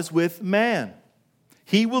God is with man.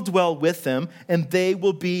 He will dwell with them, and they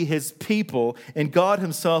will be His people, and God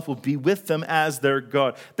Himself will be with them as their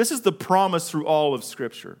God.'" This is the promise through all of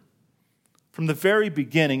Scripture. From the very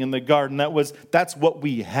beginning in the garden, that's what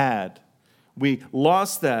we had. We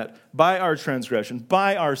lost that by our transgression,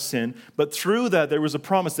 by our sin, but through that there was a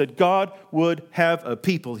promise that God would have a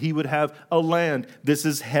people. He would have a land. This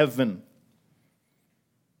is heaven.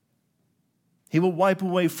 He will wipe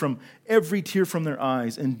away from every tear from their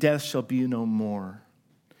eyes, and death shall be no more.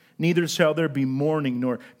 Neither shall there be mourning,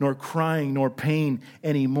 nor crying, nor pain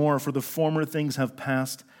anymore, for the former things have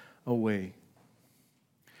passed away.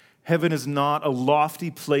 Heaven is not a lofty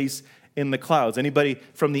place in the clouds. Anybody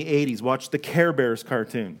from the 80s watched the Care Bears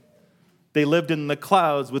cartoon? They lived in the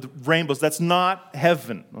clouds with rainbows. That's not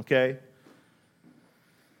heaven, okay?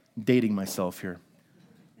 I'm dating myself here.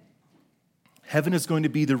 Heaven is going to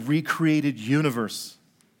be the recreated universe.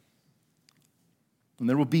 And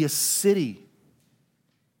there will be a city,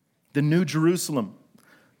 the New Jerusalem,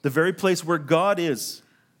 the very place where God is.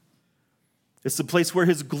 It's the place where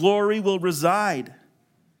His glory will reside.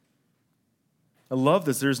 I love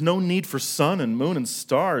this. There's no need for sun and moon and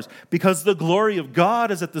stars because the glory of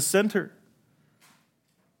God is at the center.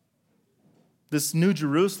 This New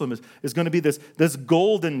Jerusalem is going to be this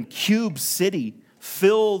golden cube city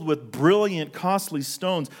filled with brilliant, costly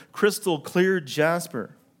stones, crystal clear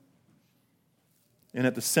jasper. And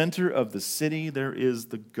at the center of the city, there is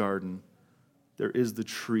the garden. There is the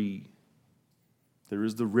tree. There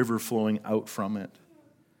is the river flowing out from it.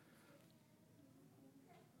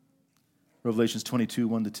 Revelations 22,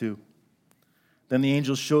 1-2. Then the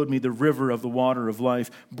angel showed me the river of the water of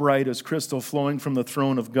life, bright as crystal, flowing from the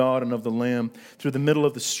throne of God and of the Lamb, through the middle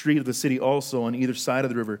of the street of the city also, on either side of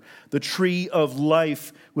the river. The tree of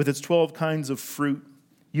life with its 12 kinds of fruit,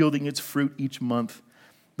 yielding its fruit each month.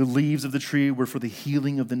 The leaves of the tree were for the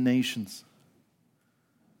healing of the nations.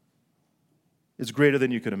 It's greater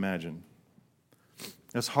than you could imagine.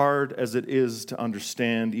 As hard as it is to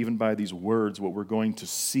understand, even by these words, what we're going to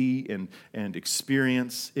see and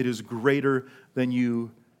experience, it is greater than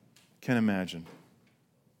you can imagine.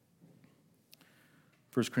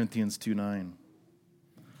 1 Corinthians 2:9.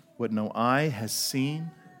 What no eye has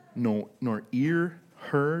seen, nor ear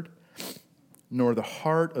heard, nor the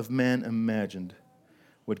heart of man imagined,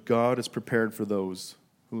 what God has prepared for those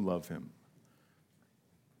who love him.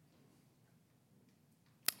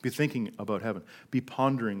 Be thinking about heaven. Be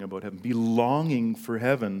pondering about heaven. Be longing for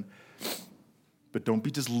heaven. But don't be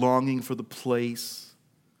just longing for the place.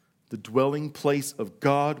 The dwelling place of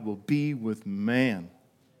God will be with man.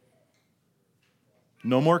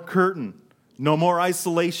 No more curtain. No more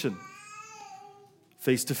isolation.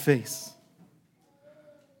 Face to face.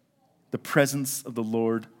 The presence of the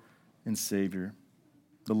Lord and Savior.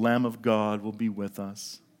 The Lamb of God will be with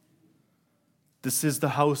us. This is the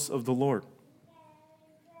house of the Lord.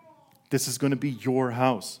 This is going to be your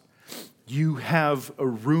house. You have a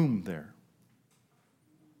room there.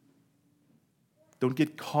 Don't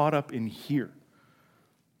get caught up in here.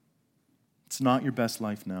 It's not your best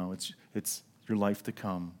life now. It's your life to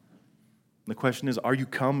come. The question is, are you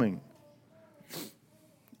coming?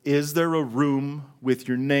 Is there a room with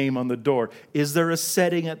your name on the door? Is there a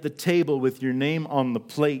setting at the table with your name on the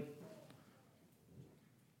plate?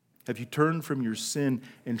 Have you turned from your sin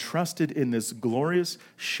and trusted in this glorious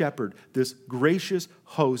shepherd, this gracious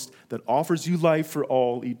host that offers you life for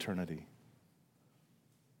all eternity?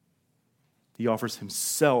 He offers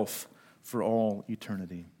himself for all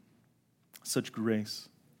eternity. Such grace.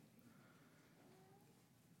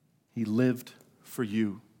 He lived for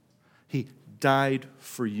you. He died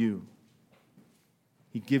for you.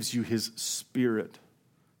 He gives you his Spirit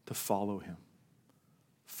to follow him.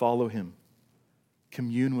 Follow him.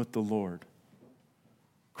 Commune with the Lord.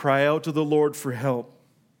 Cry out to the Lord for help.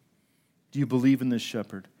 Do you believe in this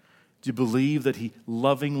shepherd? Do you believe that he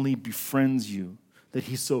lovingly befriends you? That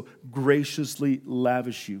he so graciously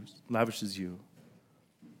lavishes you?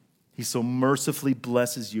 He so mercifully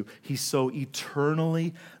blesses you. He so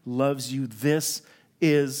eternally loves you. This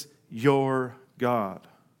is your God.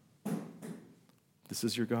 This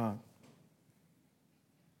is your God.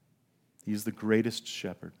 He is the greatest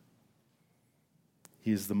shepherd.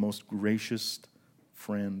 He is the most gracious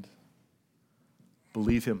friend.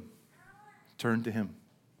 Believe him. Turn to him.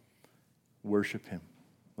 Worship him.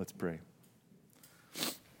 Let's pray.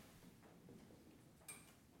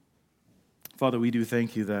 Father, we do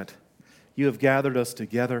thank you that you have gathered us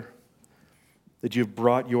together, that you have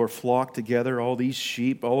brought your flock together, all these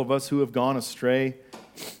sheep, all of us who have gone astray,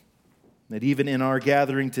 that even in our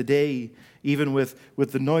gathering today, even with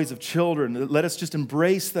the noise of children, let us just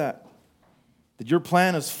embrace that your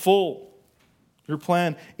plan is full. Your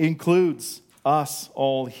plan includes us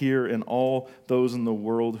all here and all those in the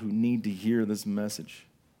world who need to hear this message.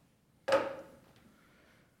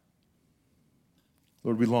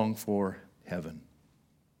 Lord, we long for heaven.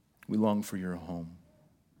 We long for your home.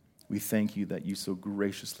 We thank you that you so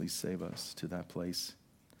graciously save us to that place,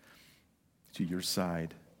 to your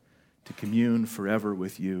side, to commune forever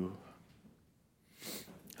with you.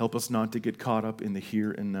 Help us not to get caught up in the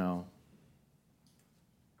here and now.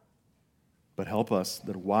 But help us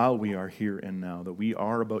that while we are here and now, that we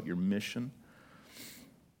are about your mission,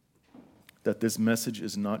 that this message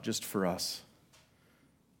is not just for us,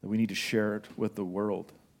 that we need to share it with the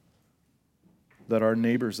world, that our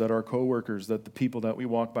neighbors, that our coworkers, that the people that we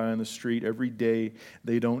walk by on the street every day,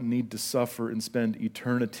 they don't need to suffer and spend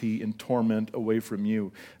eternity in torment away from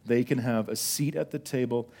you. They can have a seat at the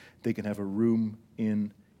table. They can have a room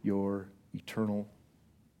in your eternal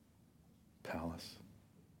palace.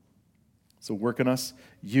 So work in us,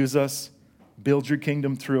 use us, build your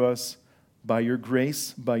kingdom through us by your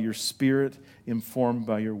grace, by your Spirit, informed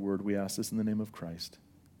by your word. We ask this in the name of Christ.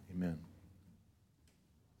 Amen.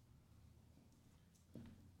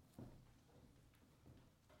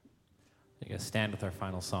 You guys stand with our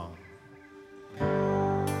final song.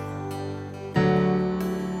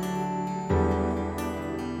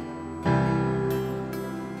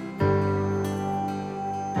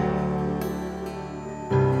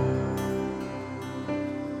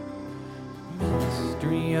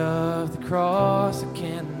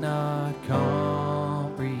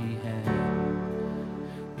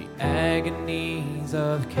 wings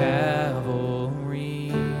of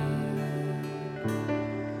cavalry.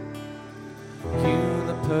 You,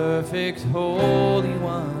 the perfect Holy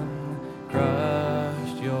One,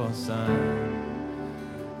 crushed your Son,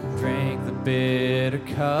 drank the bitter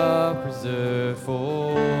cup reserved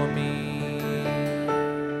for me.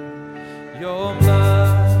 Your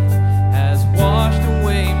blood has washed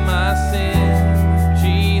away my sin.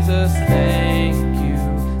 Jesus, thank you.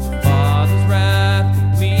 The Father's wrath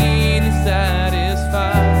completely satisfied.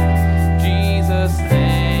 Jesus,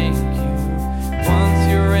 thank you. Once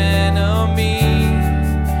your enemy,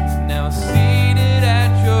 now seated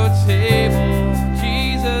at your table.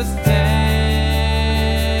 Jesus, thank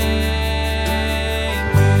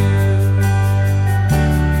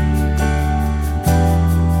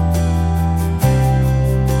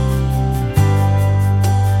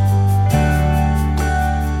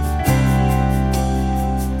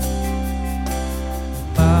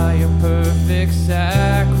perfect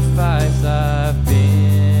sacrifice, I've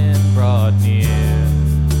been brought near.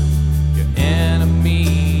 Your enemy,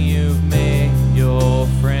 you've made your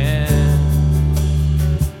friend.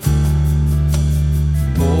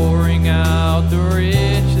 Pouring out the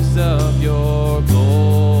riches of your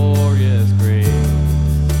glorious grace.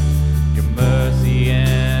 Your mercy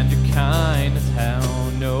and your kindness have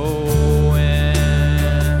no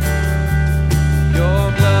end.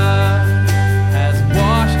 Your blood has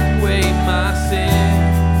washed away my sin.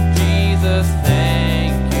 Jesus,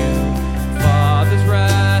 thank you. Father's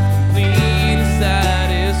wrath completely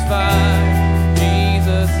satisfied.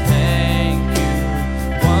 Jesus, thank you.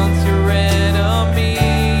 Once your enemy,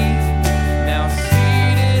 now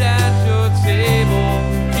seated at your table.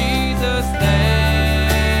 Jesus, thank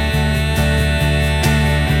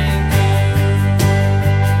you.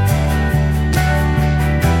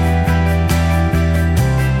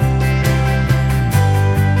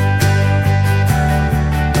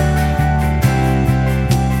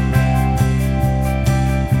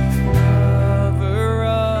 Lover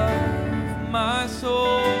of my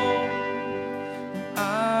soul,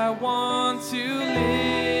 I want to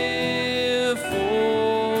live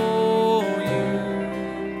for you.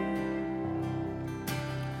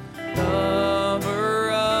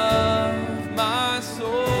 Lover of my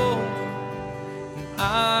soul,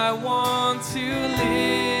 I want to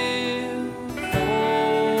live for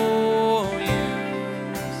you.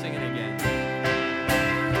 Sing it again.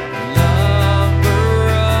 Lover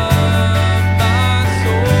of my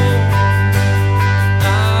soul,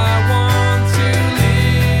 I want to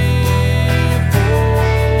live for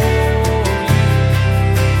you.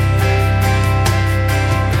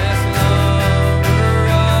 Yes, lover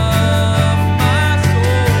of my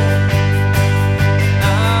soul,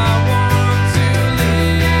 I want to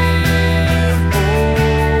live for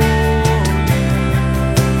you.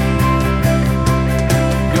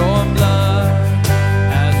 Your blood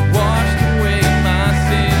has washed away my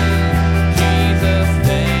sin. Jesus,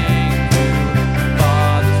 thank you.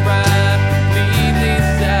 Father's wrath completely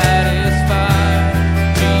satisfied.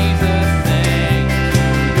 Jesus, thank you.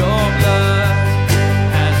 Your blood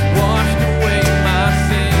has washed away my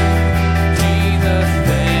sin. Jesus,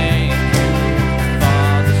 thank you.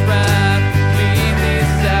 Father's wrath completely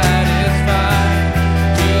satisfied.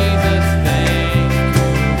 Jesus, thank you.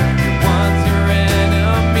 Once your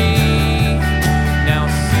enemy, now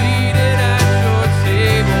seated at your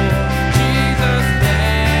table. Jesus,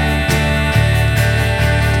 thank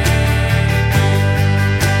you.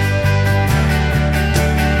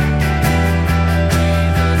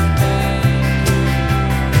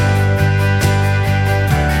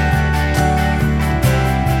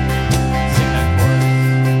 Sing that chorus.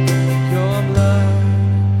 Your blood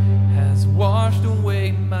has washed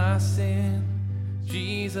away my sin.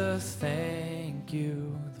 Jesus, thank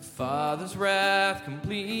you. The Father's wrath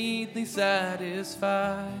completely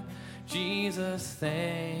satisfied. Jesus,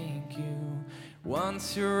 thank you.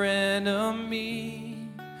 Once your enemy,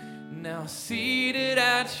 now seated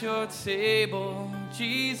at your table.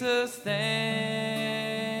 Jesus,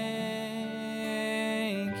 thank